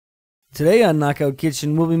Today on Knockout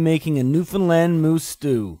Kitchen, we'll be making a Newfoundland moose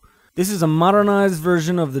stew. This is a modernized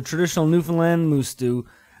version of the traditional Newfoundland moose stew.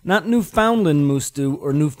 Not Newfoundland moose stew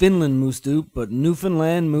or Newfoundland moose stew, but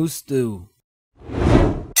Newfoundland moose stew.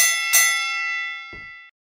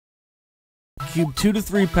 Cube 2 to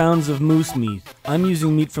 3 pounds of moose meat. I'm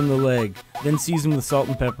using meat from the leg, then season with salt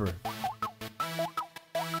and pepper.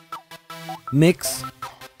 Mix,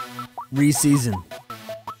 re-season.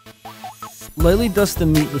 Lightly dust the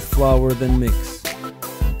meat with flour, then mix.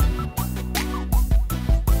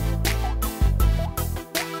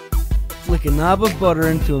 Flick a knob of butter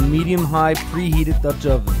into a medium-high preheated Dutch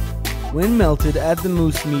oven. When melted, add the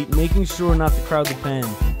moose meat, making sure not to crowd the pan.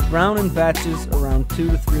 Brown in batches around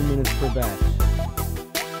 2 to 3 minutes per batch.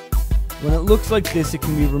 When it looks like this, it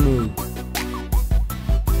can be removed.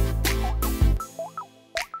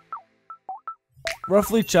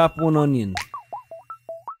 Roughly chop 1 onion.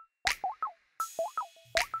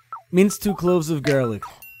 Mince 2 cloves of garlic.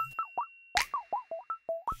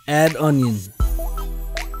 Add onion.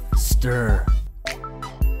 Stir.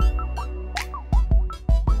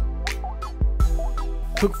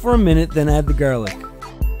 Cook for a minute, then add the garlic.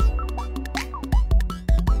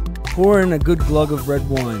 Pour in a good glug of red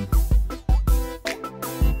wine.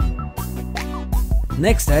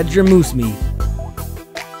 Next, add your moose meat.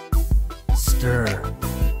 Stir.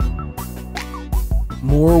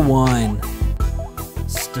 More wine.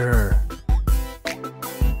 Stir.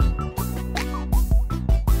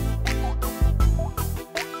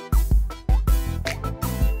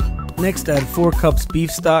 Next, add 4 cups beef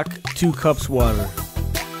stock, 2 cups water.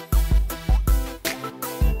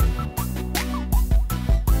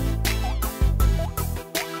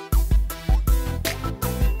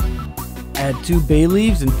 Add 2 bay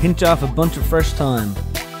leaves and pinch off a bunch of fresh thyme.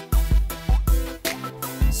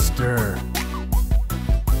 Stir.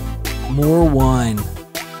 More wine.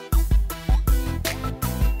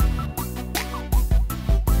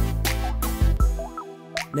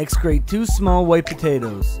 Next, grate 2 small white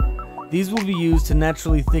potatoes. These will be used to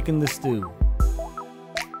naturally thicken the stew.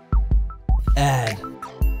 Add.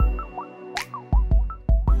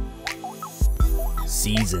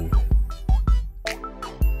 Season.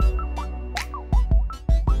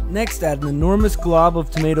 Next, add an enormous glob of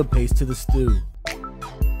tomato paste to the stew.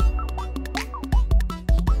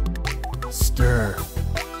 Stir.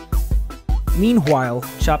 Meanwhile,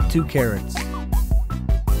 chop 2 carrots.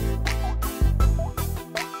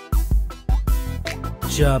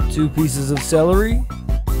 Chop 2 pieces of celery.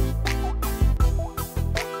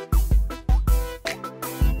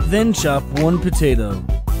 Then chop 1 potato.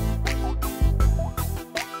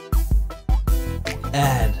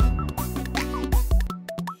 Add.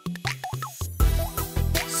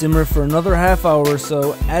 Simmer for another half hour or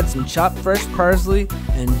so, add some chopped fresh parsley,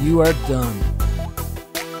 and you are done.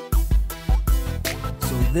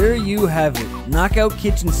 So there you have it, Knockout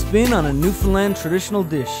Kitchen spin on a Newfoundland traditional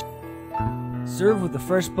dish. Serve with a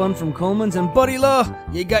fresh bun from Coleman's, and buddy law,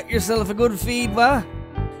 you got yourself a good feed, wah?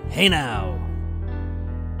 Hey now!